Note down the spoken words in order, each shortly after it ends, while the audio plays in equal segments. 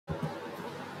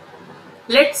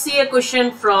Let's see a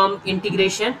question from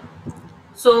integration.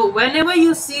 So whenever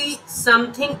you see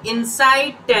something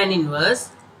inside tan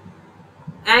inverse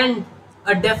and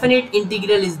a definite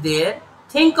integral is there,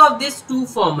 think of these two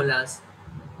formulas.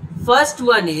 First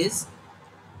one is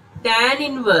tan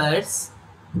inverse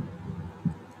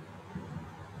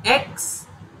x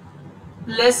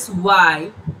plus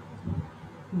y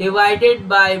divided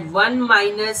by 1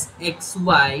 minus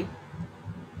xy.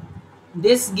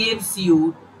 This gives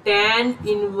you tan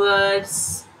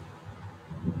inverse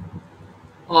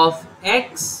of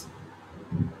x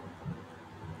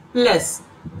plus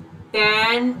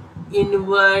tan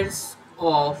inverse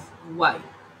of y.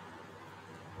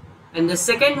 And the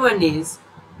second one is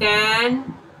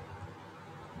tan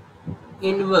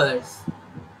inverse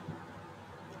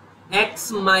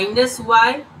x minus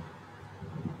y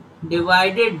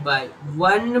divided by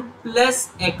 1 plus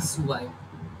xy.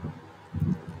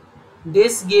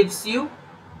 This gives you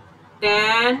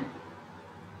tan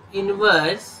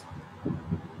inverse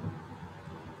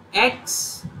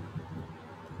x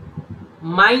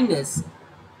minus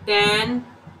tan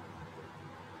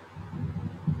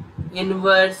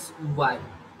inverse y.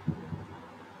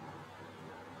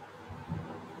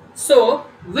 So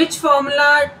which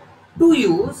formula to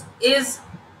use is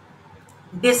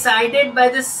decided by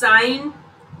the sign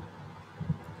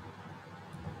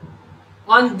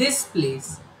on this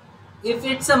place. If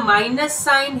it's a minus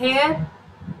sign here,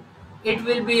 it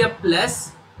will be a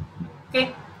plus.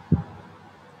 Okay,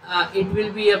 it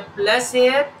will be a plus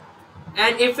here,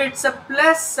 and if it's a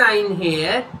plus sign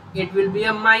here, it will be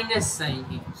a minus sign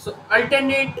here. So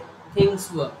alternate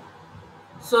things work.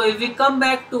 So if we come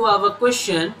back to our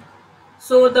question,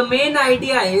 so the main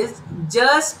idea is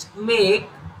just make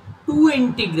two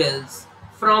integrals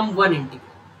from one integral.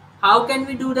 How can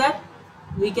we do that?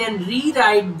 We can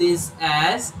rewrite this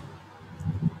as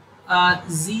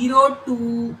 0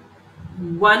 to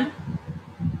 1.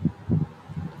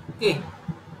 Okay,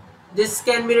 this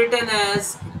can be written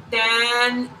as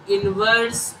tan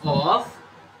inverse of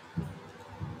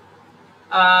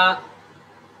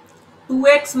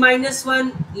 2x minus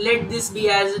 1. Let this be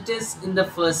as it is in the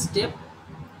first step.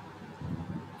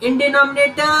 In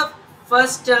denominator,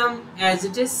 first term as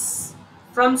it is.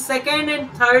 From second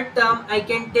and third term, I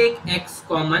can take x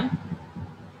common.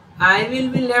 I will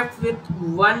be left with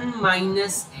 1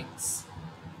 minus x.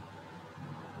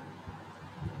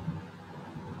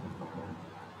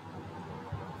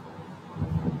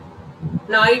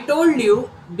 Now I told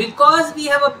you, because we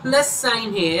have a plus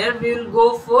sign here, we will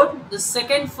go for the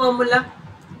second formula.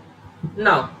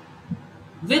 Now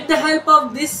with the help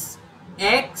of this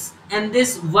x and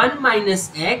this 1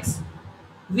 minus x,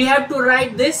 we have to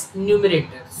write this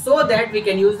numerator so that we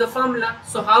can use the formula.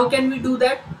 So how can we do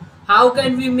that? How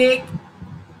can we make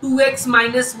 2x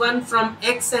minus 1 from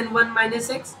x and 1 minus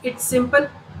x? It's simple.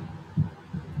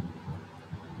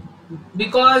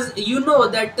 Because you know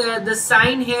that the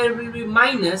sign here will be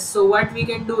minus, so what we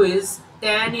can do is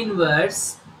tan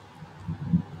inverse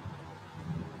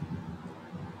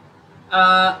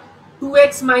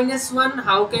 2x minus 1.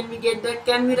 How can we get that?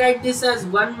 Can we write this as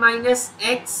 1 minus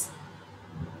x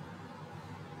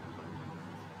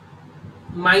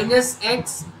minus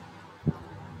x?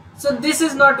 So this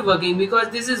is not working because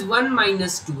this is 1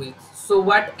 minus 2x. So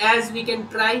what as we can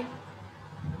try?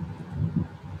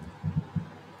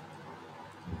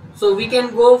 So we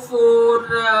can go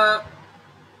for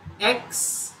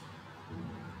x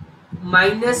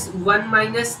minus 1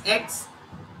 minus x.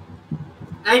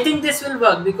 I think this will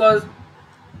work because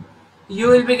you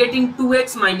will be getting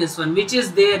 2x minus 1, which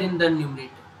is there in the numerator,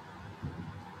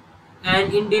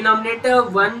 and in denominator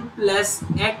 1 plus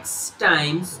x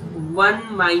times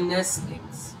 1 minus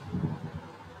x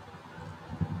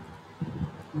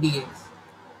dx.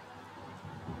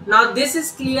 Now this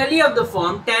is clearly of the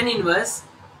form tan inverse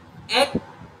x,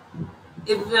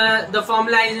 if the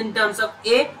formula is in terms of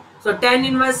a, so tan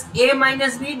inverse a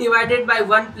minus b divided by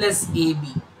 1 plus ab.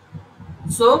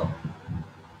 So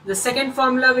the second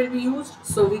formula will be used,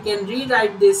 so we can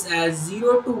rewrite this as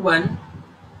 0 to 1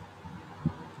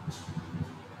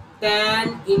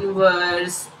 tan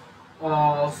inverse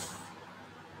of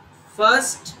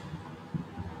first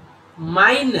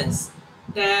minus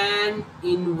tan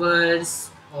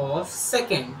inverse of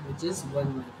second, which is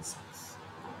 1 minus x.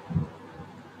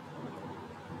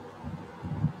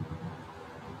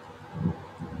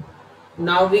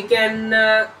 Now we can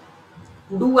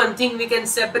do one thing. We can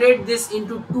separate this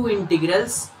into two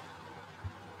integrals.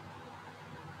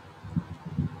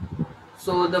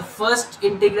 So the first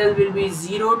integral will be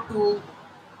 0 to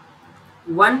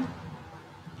 1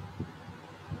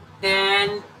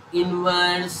 tan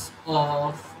inverse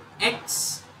of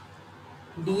x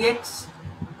dx,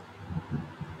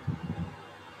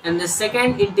 and the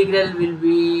second integral will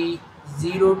be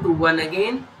 0 to 1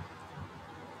 again,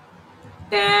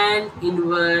 tan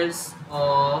inverse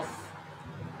of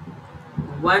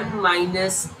 1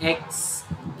 minus x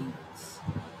dx.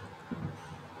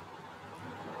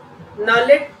 Now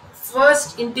let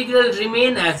first integral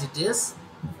remain as it is.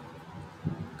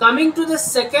 Coming to the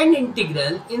second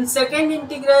integral, in second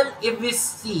integral if we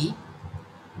see,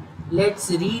 let's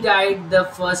rewrite the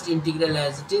first integral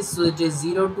as it is. So it is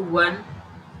 0 to 1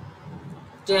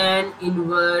 tan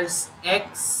inverse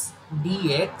x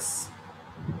dx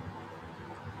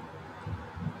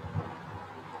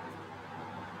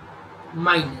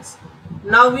minus.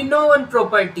 Now we know one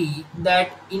property,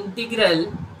 that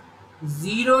integral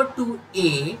 0 to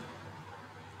a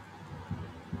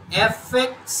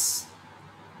fx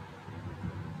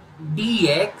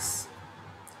dx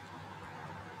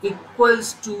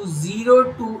equals to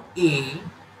 0 to a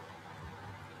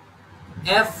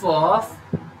f of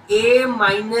a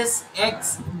minus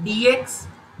x dx.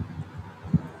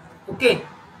 Okay,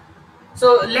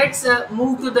 so let's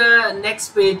move to the next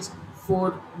page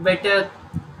for better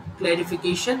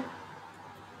clarification.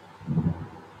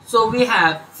 So we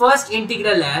have first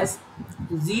integral as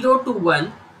 0 to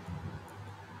 1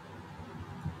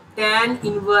 tan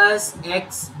inverse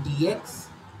x dx.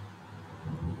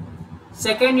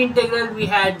 Second integral we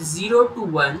had 0 to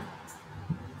 1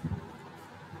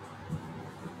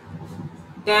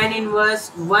 tan inverse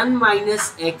 1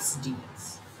 minus x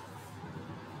dx.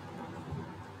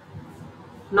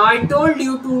 Now I told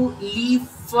you to leave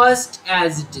first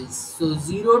as it is. So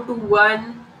 0 to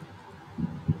 1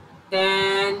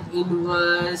 tan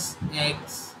inverse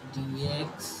x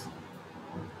dx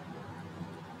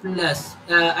plus,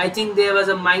 I think there was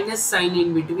a minus sign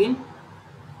in between.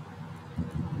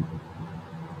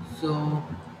 So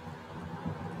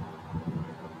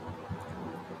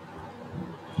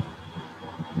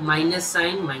minus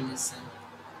sign,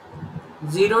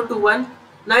 0 to 1.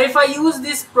 Now if I use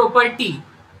this property,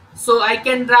 so I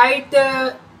can write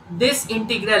this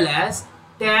integral as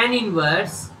tan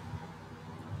inverse,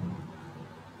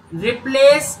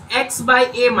 replace x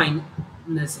by a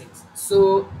minus x.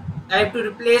 So I have to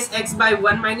replace x by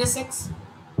 1 minus x.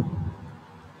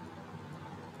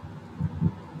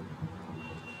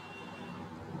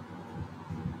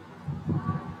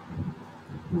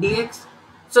 Dx.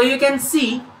 So you can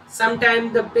see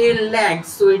sometimes the pen lags,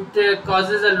 so it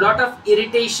causes a lot of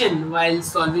irritation while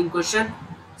solving question.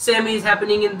 Same is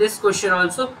happening in this question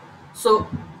also. So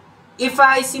if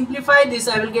I simplify this,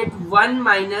 I will get 1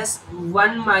 minus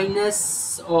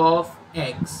of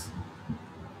x.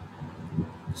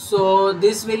 So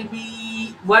this will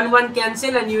be 1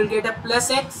 cancel and you will get a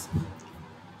plus x.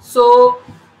 So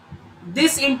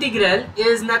this integral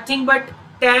is nothing but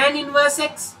tan inverse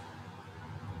x.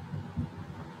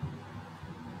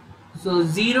 So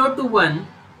 0 to 1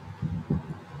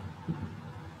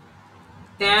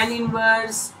 tan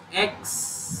inverse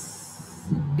x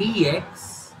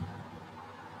dx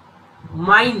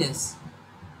minus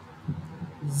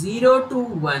 0 to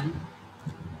 1,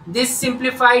 this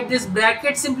simplified, this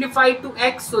bracket simplified to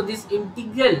x, so this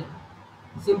integral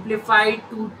simplified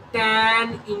to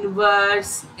tan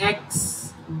inverse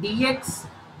x dx.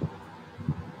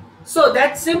 So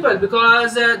that's simple,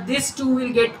 because this 2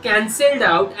 will get cancelled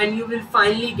out and you will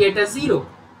finally get a 0.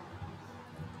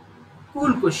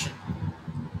 Cool question.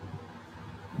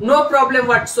 No problem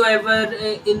whatsoever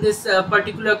in this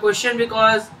particular question,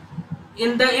 because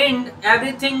in the end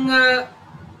everything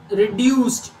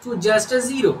reduced to just a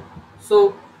 0.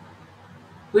 So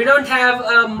we don't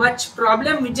have much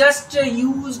problem. We just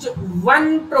used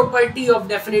one property of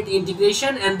definite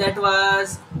integration, and that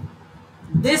was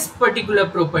this particular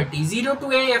property, 0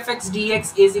 to a fx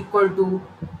dx is equal to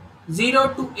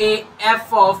 0 to a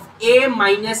f of a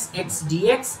minus x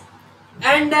dx.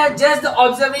 And just the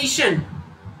observation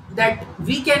that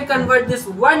we can convert this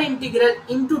one integral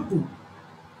into 2,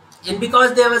 and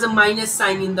because there was a minus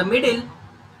sign in the middle,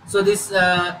 so this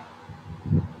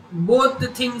both the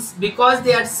things, because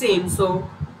they are same, so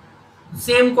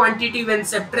same quantity when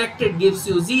subtracted gives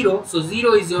you 0, so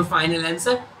 0 is your final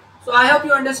answer. So I hope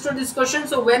you understood this question.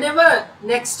 So whenever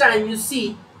next time you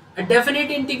see a definite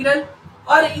integral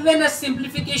or even a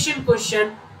simplification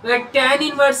question where tan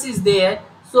inverse is there,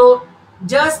 so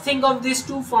just think of these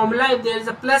two formula. If there is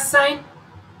a plus sign,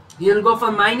 you will go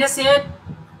for minus here.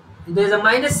 If there is a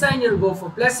minus sign, you will go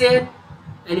for plus here,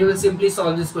 and you will simply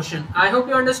solve this question. I hope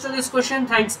you understood this question.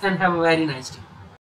 Thanks and have a very nice day.